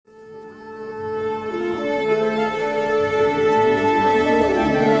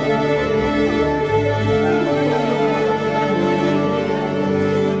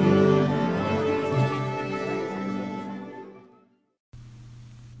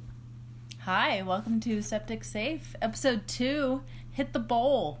Hi, welcome to Septic Safe, episode 2, Hit the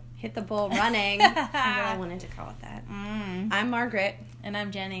Bowl. Hit the bowl running. I really wanted to call it that. I'm Margaret. And I'm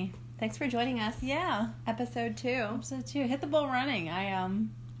Jenny. Thanks for joining us. Yeah. Episode 2. Episode 2, Hit the Bowl running. I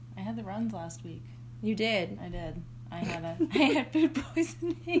had the runs last week. You did? I did. I had food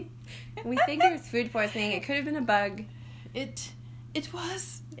poisoning. We think it was food poisoning. It could have been a bug. It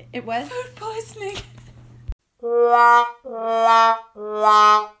was. It was? Food poisoning. So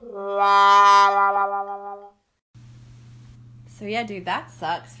yeah, dude, that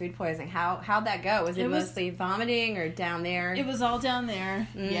sucks. Food poisoning. How'd that go? Was it mostly vomiting or down there? It was all down there.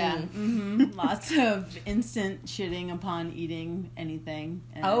 Yeah. Mm-hmm. Lots of instant shitting upon eating anything.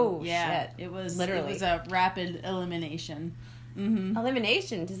 And shit! It was literally. It was a rapid elimination. Mm-hmm.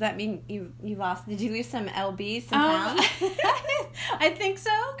 Elimination? Does that mean you lost? Did you lose some lbs, some pounds? I think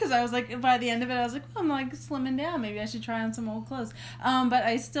so, because I was like, by the end of it, I was like, I'm like slimming down. Maybe I should try on some old clothes. But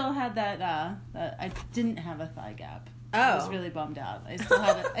I still had that. I didn't have a thigh gap. I was really bummed out. I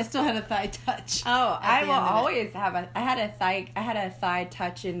still had a thigh touch. Oh, I will always have I had a thigh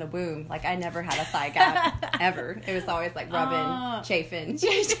touch in the womb. Like I never had a thigh gap ever. It was always like rubbing, chafing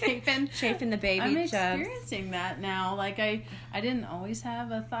the baby. I'm experiencing that now. Like I didn't always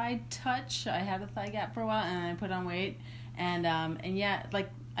have a thigh touch. I had a thigh gap for a while, and I put on weight, and yeah, like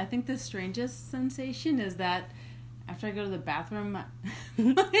I think the strangest sensation is that after I go to the bathroom,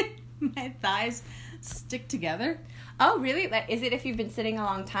 my thighs stick together. Oh, really? Like, is it if you've been sitting a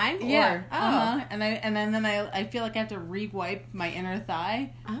long time? Yeah. And then I feel like I have to re-wipe my inner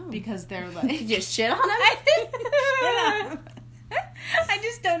thigh because they're like... You just shit on them? I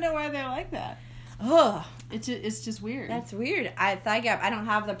just don't know why they're like that. Oh, it's just weird. That's weird. Thigh gap. I don't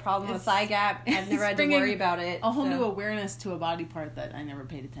have the problem with thigh gap. I've never had to worry about it. A whole new awareness to a body part that I never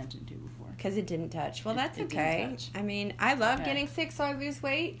paid attention to before. Because it didn't touch. Well, that's okay. I mean, I love getting sick so I lose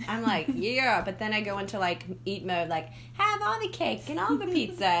weight. I'm like, yeah, but then I go into like eat mode, like have all the cake and all the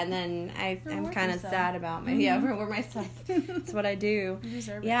pizza, and then I'm kind of sad about reward myself. That's what I do. You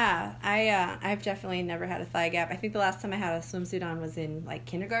deserve it. Yeah, I've definitely never had a thigh gap. I think the last time I had a swimsuit on was in like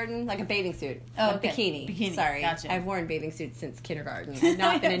kindergarten, like a bathing suit. Oh, okay. Bikini. Sorry, gotcha. I've worn bathing suits since kindergarten. I've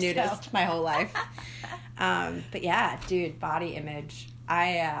not been a nudist my whole life. But yeah, dude, body image.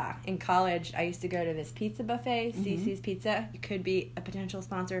 In college, I used to go to this pizza buffet, Cece's Pizza. You could be a potential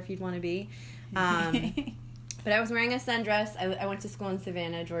sponsor if you'd want to be. But I was wearing a sundress. I went to school in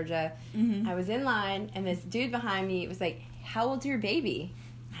Savannah, Georgia. Mm-hmm. I was in line, and this dude behind me was like, "How old's your baby?"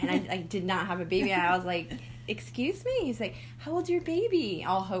 And I did not have a baby. And I was like, "Excuse me?" He's like, "How old's your baby?"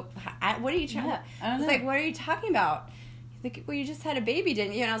 What are you trying to... I was like, "What are you talking about?" He's like, "Well, you just had a baby,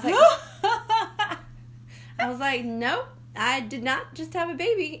 didn't you?" And I was like, "Nope. I did not just have a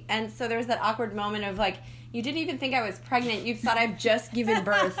baby." And so there was that awkward moment of like, you didn't even think I was pregnant. You thought I've just given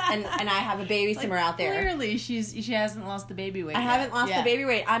birth and I have a baby somewhere out there. Clearly, she hasn't lost the baby weight yet. I haven't lost the baby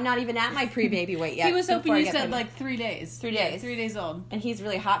weight. I'm not even at my pre-baby weight yet. He was hoping you said like 3 days. 3 days. Yeah, 3 days old. And he's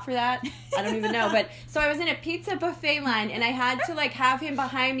really hot for that. I don't even know. But so I was in a pizza buffet line and I had to like have him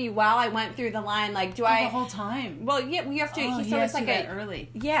behind me while I went through the line. Like, the whole time? Well, yeah, we have to. It's like early.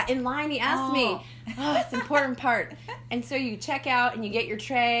 Yeah, in line he asked me. Oh, it's an important part. And so you check out and you get your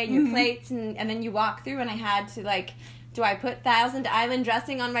tray and your plates and then you walk through and I had to like, do I put Thousand Island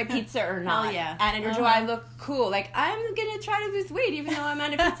dressing on my pizza or not? Oh, yeah. And or do I look cool? Like, I'm going to try to lose weight even though I'm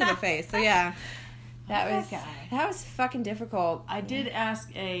at a pizza buffet. So, yeah. That was fucking difficult. I did ask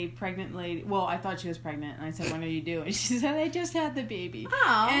a pregnant lady. Well, I thought she was pregnant, and I said, "When are you due?" And she said, "I just had the baby."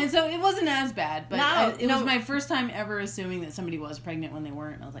 Oh. And so it wasn't as bad, but it was my first time ever assuming that somebody was pregnant when they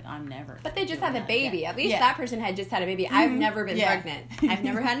weren't. And I was like, "I'm never." But they just had the baby. Yeah. At least that person had just had a baby. Mm-hmm. I've never been pregnant. I've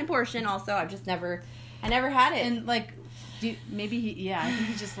never had an abortion. Also, I never had it. And like. I think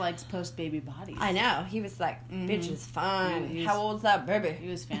he just likes post-baby bodies. I know. He was like, bitch is fine. How old's that baby? He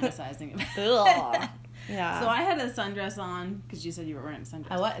was fantasizing about it. Yeah. So I had a sundress on, because you said you were wearing a sundress.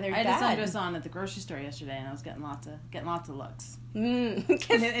 I had a sundress on at the grocery store yesterday, and I was getting lots of looks.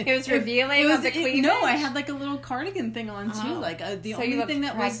 It was revealing of the cleavage? No, I had like a little cardigan thing on too. Like the only thing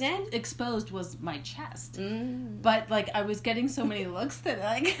that was exposed was my chest. But like I was getting so many looks that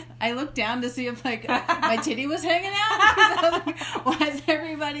like I looked down to see if like my titty was hanging out. I was like, why is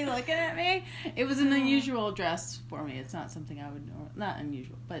everybody looking at me? It was an unusual dress for me. It's not something I would not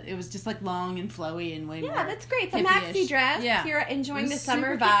unusual, but it was just like long and flowy and way more. Yeah, that's great. The maxi dress. Yeah. You're enjoying the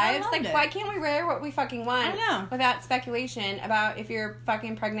summer vibes. Like, why can't we wear what we fucking want? I know. Without speculation about if you're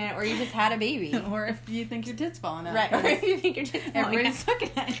fucking pregnant or you just had a baby. Or if you think your tit's falling out. Right. Or if you think your tit's falling out. Everybody's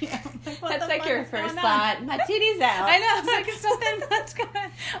looking at you. Like, that's like your first thought. My titty's out. I know. It's like something that's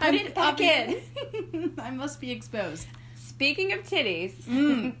gonna... Put it back in. I must be exposed. speaking of titties,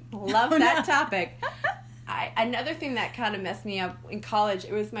 love that topic. Another thing that kind of messed me up in college,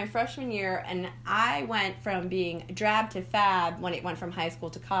 it was my freshman year, and I went from being drab to fab when it went from high school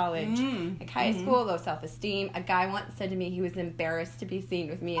to college. Like high school, low self-esteem. A guy once said to me he was embarrassed to be seen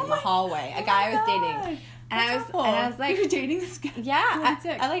with me in the hallway. A guy I was dating. And I was like, you were dating this guy? Yeah.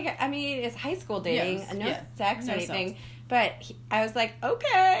 I mean, it's high school dating, no sex or anything. Sex. But I was like,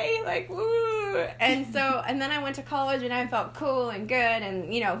 okay, like, woo. And then I went to college and I felt cool and good.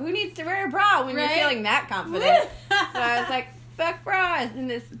 And, you know, who needs to wear a bra when you're feeling that confident? So I was like, fuck bras. And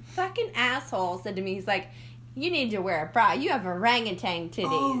this fucking asshole said to me, he's like, you need to wear a bra. You have orangutan titties.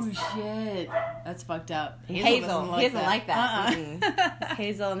 Oh, shit. That's fucked up. Hazel. He doesn't like that.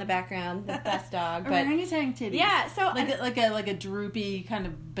 Hazel in the background, the best dog. But orangutan titties. Yeah, so like a droopy kind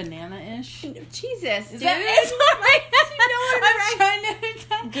of banana-ish. Jesus, Is dude. I'm trying to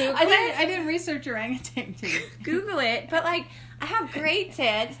Google I didn't research orangutan titties. Google it, but like I have great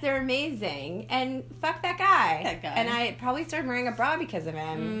tits. They're amazing. And fuck that guy. And I probably started wearing a bra because of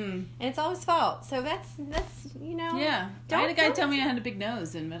him. And it's all his fault. So that's you know. Yeah. I had a guy tell me I had a big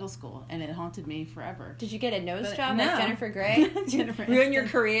nose in middle school, and it haunted me forever. Did you get a nose job like Jennifer Grey? Ruin your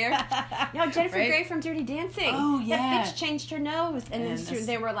career? No, Jennifer Grey from Dirty Dancing. Oh, yeah. That bitch changed her nose. And then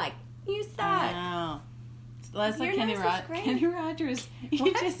they were like, you suck. Wow. That's like Kenny Rogers. Kenny Rogers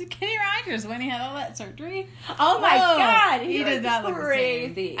when he had all that surgery. Oh my God, he did not look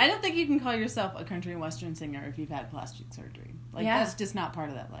crazy. I don't think you can call yourself a country and western singer if you've had plastic surgery. Like that's just not part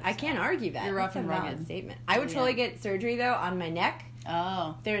of that lifestyle. I can't argue that. You're rough and rugged. Valid statement. I would totally get surgery though on my neck.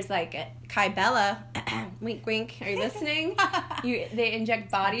 Oh, there's like a Kybella. Wink, wink. Are you listening? They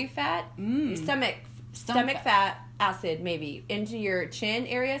inject body fat, stomach fat acid maybe into your chin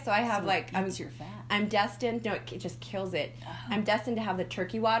area. So I have your fat. I'm destined. No, it just kills it. Oh. I'm destined to have the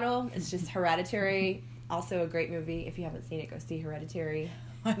turkey waddle. It's just Hereditary. Also a great movie. If you haven't seen it, go see Hereditary.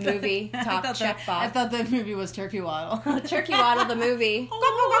 Movie. Top check box. I thought the movie was Turkey Waddle. Turkey Waddle, the movie.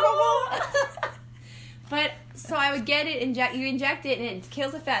 But so I would get it. You inject it, and it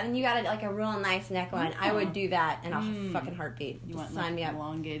kills the fat. And you got like a real nice neckline. I would do that in a fucking heartbeat. You just want sign me up.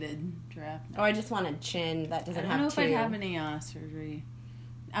 Elongated giraffe. Or I just want a chin that doesn't have. I don't know if I'd have any surgery.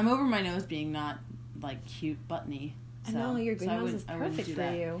 I'm over my nose being not like cute buttony. So, I know your nose is perfect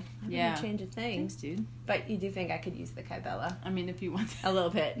for you. I wouldn't change a thing. Thanks, dude. But you do think I could use the Kybella? I mean, if you want a little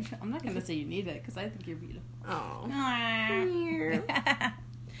bit. I'm not going to say you need it because I think you're beautiful. Oh.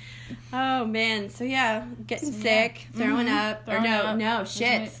 Oh man, so yeah, getting sick, throwing up, or no,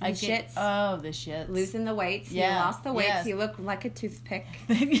 shits. Shits. Oh, the shits. Losing the weights. Yeah. You lost the weights. Yes. You look like a toothpick.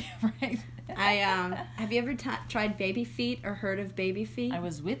 Right. Have you ever tried baby feet or heard of baby feet? I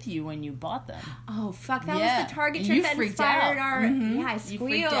was with you when you bought them. Oh fuck, that was the Target trip that inspired our. Yeah, I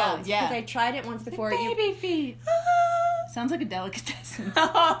squealed because I tried it once before. Baby feet. Sounds like a delicatessen.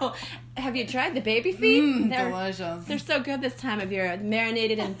 Oh, have you tried the baby feet? They're delicious. They're so good this time of year,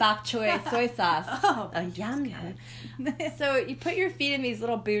 marinated in bok choy soy sauce. Oh, yum. So you put your feet in these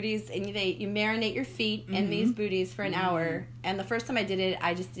little booties, and you marinate your feet in these booties for an hour. And the first time I did it,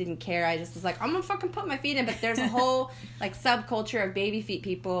 I just didn't care. I just was like, I'm gonna fucking put my feet in. But there's a whole like subculture of baby feet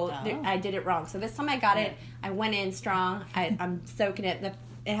people. I did it wrong. So this time I got it. I went in strong. I'm soaking it.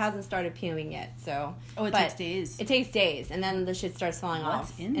 It hasn't started peeling yet, so. Oh, it takes days. It takes days, and then the shit starts falling off.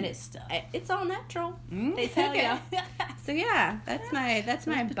 What's in this stuff? It's all natural. They tell you. So yeah, that's my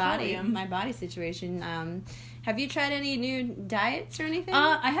body situation. Have you tried any new diets or anything?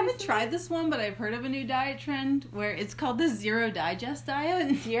 I haven't tried this one, but I've heard of a new diet trend where it's called the Zero Digest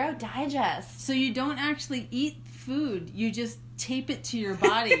diet. Zero Digest. So you don't actually eat food; you just tape it to your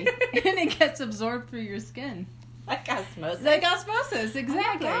body, and it gets absorbed through your skin. Like osmosis. Exactly. Oh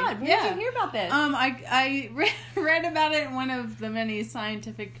my God, where did you hear about this? I read about it in one of the many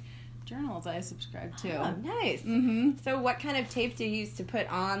scientific journals I subscribe to. Oh, nice. So what kind of tape do you use to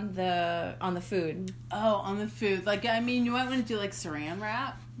put on the food? Oh, on the food. Like, I mean, you might want to do like saran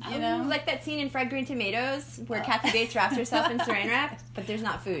wrap. You know? Like that scene in Fried Green Tomatoes where Kathy Bates wraps herself in saran wrap, but there's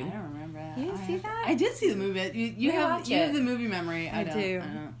not food. I don't remember that. You didn't see that? I did see the movie. You have the movie memory. I do.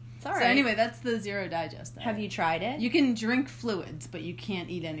 It's all right. So anyway, that's the Zero Digest diet. Have you tried it? You can drink fluids, but you can't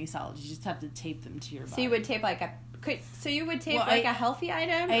eat any solids. You just have to tape them to your body. So you would tape like a healthy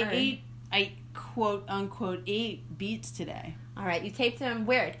item? I quote unquote ate beets today. All right, you taped them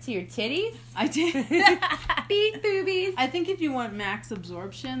where? To your titties? I did. Beat boobies. I think if you want max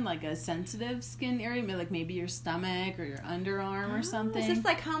absorption, like a sensitive skin area, maybe your stomach or your underarm or something. Is this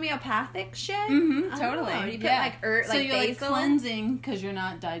like homeopathic shit? Mm-hmm, totally. You put like so you're basil? like cleansing because you're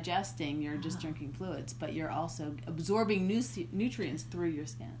not digesting, you're just drinking fluids, but you're also absorbing nutrients through your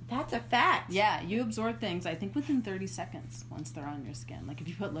skin. That's a fact. Yeah, you absorb things, I think, within 30 seconds once they're on your skin. Like if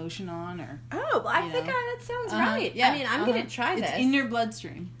you put lotion on or... Oh, I think that sounds right. Yeah. I mean, I'm going to try this. It's in your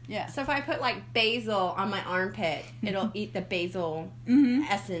bloodstream. Yeah. So if I put like basil on my armpit, it'll eat the basil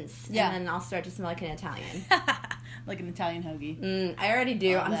essence, and then I'll start to smell like an Italian. Like an Italian hoagie. I already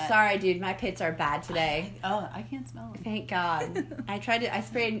do. I'm sorry, dude. My pits are bad today. I can't smell them. Thank God. I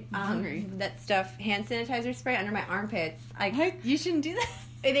sprayed that stuff, hand sanitizer spray under my armpits. You shouldn't do that.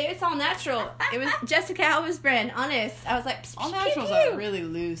 It's all natural. It was Jessica Alba's brand, honest. I was like, all naturals are really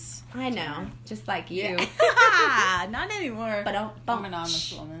loose. I know. Just like you. Yeah. Not anymore. But I'm an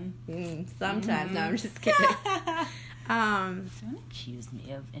honest woman. Sometimes. No, I'm just kidding. Don't accuse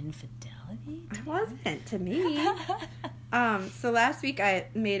me of infidelity. I wasn't, to me. So last week I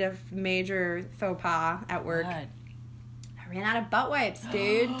made a major faux pas at work. God. I ran out of butt wipes,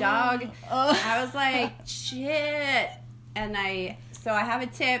 dude. Dog. I was like, shit. And I have a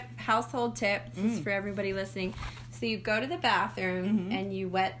tip, household tip. This is for everybody listening. So you go to the bathroom and you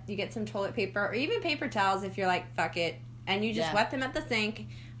get some toilet paper or even paper towels if you're like, fuck it. And you just wet them at the sink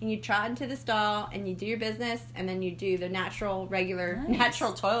and you trot into the stall and you do your business and then you do the natural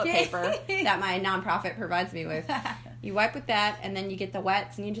toilet paper that my nonprofit provides me with. You wipe with that and then you get the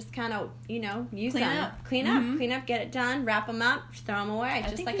wets and you just kind of, use them. Clean up, get it done, wrap them up, throw them away.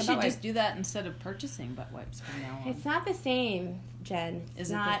 I think you should just do that instead of purchasing butt wipes from now on. It's not the same, Jen.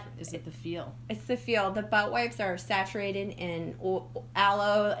 Is it the feel? It's the feel. The butt wipes are saturated in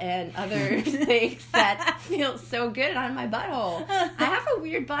aloe and other things that feel so good on my butthole. I have a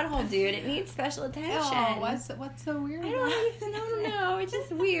weird butthole, dude. It needs special attention. Oh, what's so weird? I don't know. It's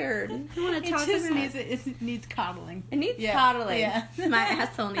just weird. I want to talk about it. It needs coddling. It needs coddling. Yeah. My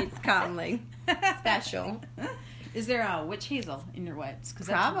asshole needs coddling. Special. Is there witch hazel in your wipes?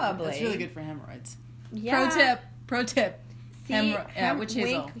 Probably. That's really good for hemorrhoids. Yeah. Pro tip. Witch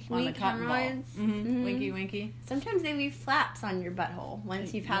hazel on the cotton ball. Winky. Sometimes they leave flaps on your butthole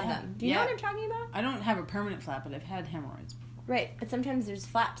once you've had them. Do you know what I'm talking about? I don't have a permanent flap, but I've had hemorrhoids before. Right, but sometimes there's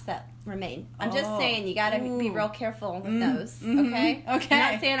flaps that remain. I'm just saying you gotta be real careful with those, okay? Okay.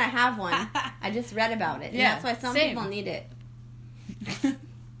 I'm not saying I have one. I just read about it. Yeah, and that's why some people need it.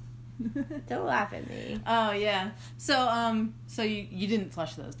 Don't laugh at me. Oh, yeah. So you didn't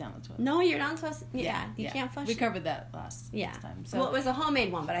flush those down the toilet? No, you're not supposed to. You can't flush We covered that last time. So. Well, it was a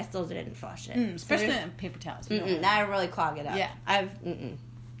homemade one, but I still didn't flush it. Especially in paper towels. That'll really clog it up. Yeah.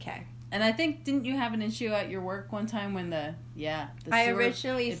 Okay. And I think, didn't you have an issue at your work one time when the sewer,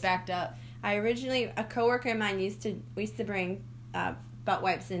 it backed up? A coworker of mine used to bring butt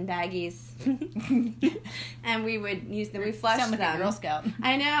wipes in baggies, and we would use them. We flushed them. Sound like a Girl Scout.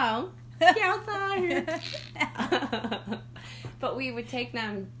 I know. Scouts on here. But we would take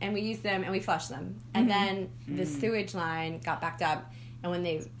them and we used them and we flushed them, and then the sewage line got backed up. And when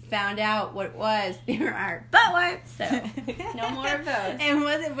they found out what it was, they were our butt wipes. So no more of those. And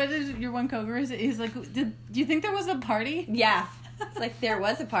what did your one coworker? He's like, do you think there was a party? Yeah, it's like there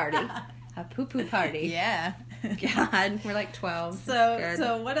was a party, a poo party. Yeah. God, we're like 12.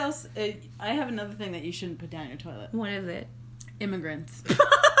 So what else? I have another thing that you shouldn't put down your toilet. What is it? Immigrants.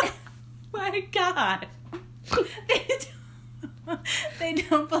 My God. They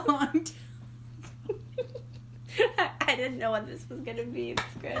don't belong to... I didn't know what this was going to be. It's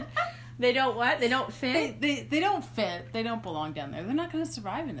good. They don't what? They don't fit? They don't fit. They don't belong down there. They're not going to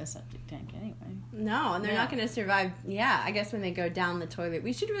survive in a septic tank anyway. No, and they're not going to survive. Yeah, I guess when they go down the toilet.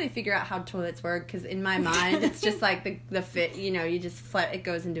 We should really figure out how toilets work, because in my mind, it's just like the fit, you just it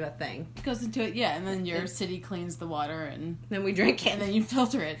goes into a thing. It goes into it, yeah, and then your city cleans the water, and then we drink it. And then you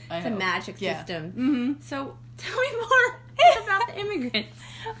filter it. It's a magic system. Mm-hmm. So, tell me more about the immigrants.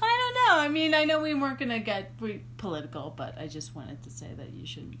 I don't know. I mean, I know we weren't going to get political, but I just wanted to say that you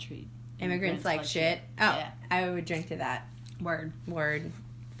shouldn't treat immigrants like shit. Oh, yeah. I would drink to that. Word.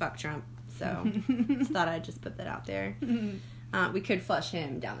 Fuck Trump. So, thought I'd just put that out there. We could flush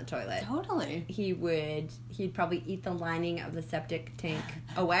him down the toilet. Totally. He'd probably eat the lining of the septic tank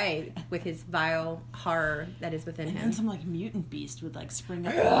away with his vile horror that is within him. And some, mutant beast would, spring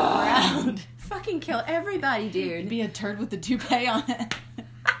up around. Fucking kill everybody, dude. It'd be a turd with a toupee on it.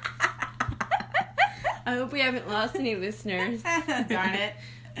 I hope we haven't lost any listeners. Darn it.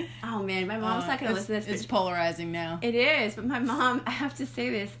 Oh, man, my mom's not going to listen to this. It's polarizing now. It is, but my mom, I have to say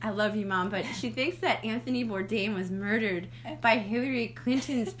this. I love you, Mom, but she thinks that Anthony Bourdain was murdered by Hillary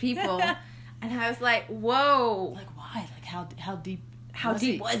Clinton's people. And I was like, whoa. Like, why? Like, how deep? How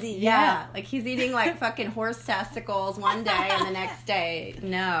deep was he? Yeah. Like, he's eating, like, fucking horse testicles one day and the next day.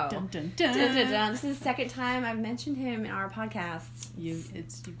 No. Dun, dun, dun. Dun, dun, dun. This is the second time I've mentioned him in our podcast. You've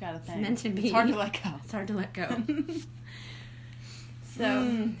got a thing. It's meant to be. It's hard to let go. It's hard to let go.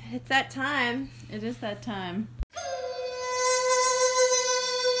 So, it's that time. It is that time.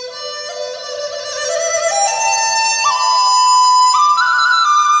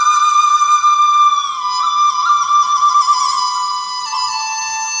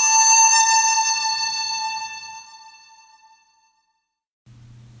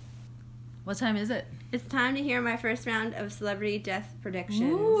 What time is it? It's time to hear my first round of celebrity death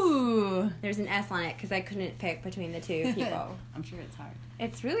predictions. Ooh. There's an S on it because I couldn't pick between the two people. I'm sure it's hard.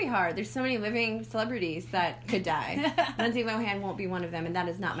 It's really hard. There's so many living celebrities that could die. Lindsay Lohan won't be one of them, and that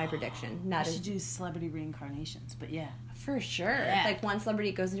is not my prediction. I should do celebrity reincarnations, but yeah. For sure. Yeah. Like one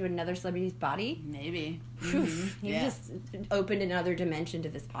celebrity goes into another celebrity's body. Maybe. Mm-hmm. You just opened another dimension to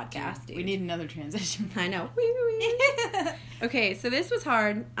this podcast, dude. We need another transition. I know. Okay, so this was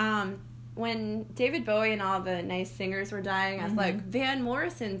hard. When David Bowie and all the nice singers were dying, I was like, Van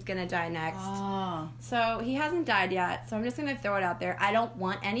Morrison's gonna die next. Oh. So he hasn't died yet, so I'm just gonna throw it out there. I don't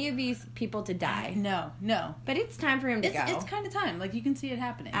want any of these people to die. No. But it's time for him to go. It's kind of time. Like, you can see it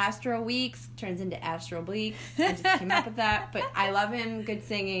happening. Astro Weeks turns into Astro Bleaks. I just came up with that. But I love him, good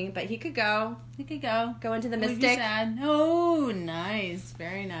singing. But he could go. Go into the Mystic. Sad. Oh, nice.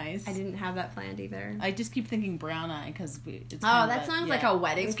 Very nice. I didn't have that planned either. I just keep thinking Brown Eye because it's that sounds like a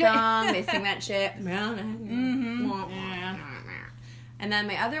wedding song. They sing that shit. Brown Eye. Mm-hmm. Yeah. And then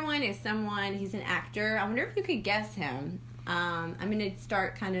my other one is someone, he's an actor. I wonder if you could guess him. I'm going to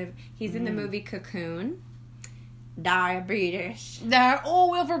start he's in the movie Cocoon. Diabetes.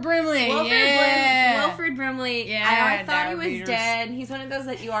 Wilford Brimley. Wilford Brimley. Yeah, I thought he was dead. He's one of those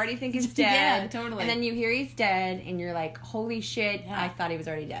that you already think is dead. Yeah, totally. And then you hear he's dead, and you're like, holy shit, I thought he was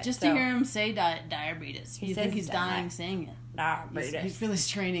already dead. Just to hear him say diabetes. You think he's dying saying it. Diabetes. He's really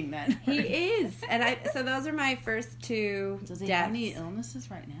straining that. He is. And so those are my first two deaths. Does he deaths. have any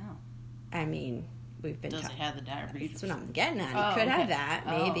illnesses right now? I mean... We've been Does he have the diabetes? That's what I'm getting at. He could have that,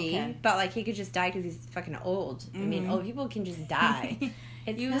 maybe. Okay. But, like, he could just die because he's fucking old. I mean, old people can just die.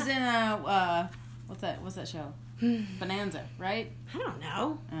 He was in what's that show? Bonanza, right? I don't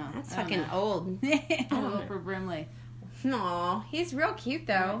know. Oh, that's fucking old. Wilford Brimley. No, he's real cute,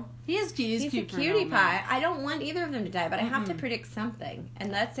 though. He is cute. He's cute a cutie pie. I don't want either of them to die, but I have to predict something,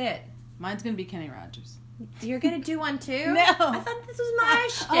 and that's it. Mine's going to be Kenny Rogers. You're going to do one, too? No. I thought this was my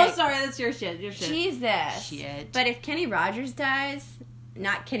shit. Oh, sorry. That's your shit. Jesus. Shit. But if Kenny Rogers dies,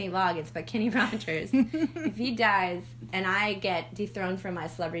 not Kenny Loggins, but Kenny Rogers, if he dies, and I get dethroned from my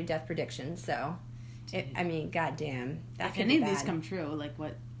celebrity death prediction, so, goddamn. If any of these come true, like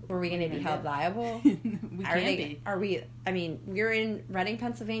what? Were we going to be held liable? We can't be. Are we, you're in Reading,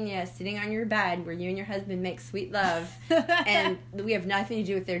 Pennsylvania, sitting on your bed where you and your husband make sweet love, and we have nothing to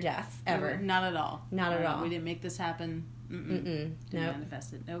do with their deaths, ever. Not at all. Not at all. We didn't make this happen. Didn't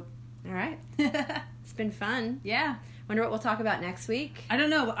manifest it. Nope. All right. It's been fun. Yeah. Wonder what we'll talk about next week. I don't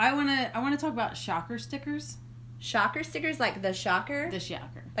know, but I want to talk about shocker stickers. Shocker stickers, like the shocker? The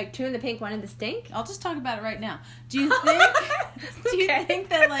shocker. Like 2 in the pink, 1 in the stink? I'll just talk about it right now. Do you think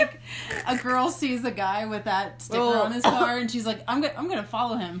that like a girl sees a guy with that sticker on his car and she's like, I'm gonna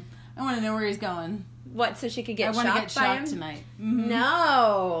follow him. I want to know where he's going. What? So she could get shocked by him? I want to get shocked tonight. Mm-hmm.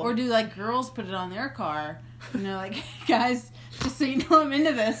 No. Or do like girls put it on their car? Like, guys, just so you know, I'm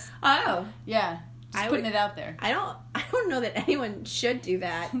into this. Oh. Yeah. Just putting it out there. I don't know that anyone should do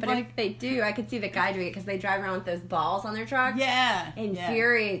that, but if they do, I could see the guy doing it because they drive around with those balls on their trucks. Yeah. It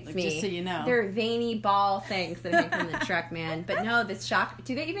infuriates me. Just so you know. They're veiny ball things that hang from the truck, man. But no, this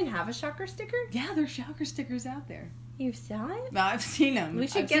do they even have a shocker sticker? Yeah, there's shocker stickers out there. You saw it? No, I've seen them. We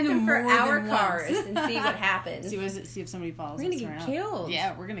should get them for our cars and see what happens. See if somebody follows us around. We're going to get killed.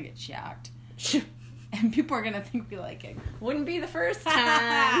 Yeah, we're going to get shocked. And people are going to think we like it. Wouldn't be the first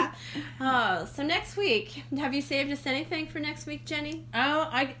time. So next week, have you saved us anything for next week, Jenny? Oh,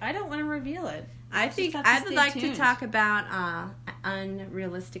 I don't want to reveal it. I think I would like to talk about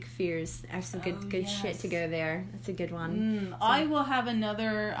unrealistic fears. I have some good shit to go there. That's a good one. I will have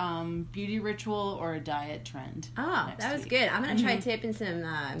another beauty ritual or a diet trend. Oh, that was good. I'm going to try tipping some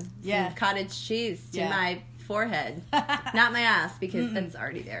cottage cheese to my forehead. Not my ass, because that's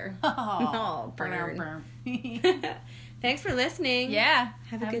already there. Oh, burn. Thanks for listening. Yeah.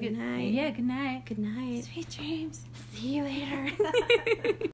 Have a good night. Yeah, good night. Good night. Sweet dreams. See you later.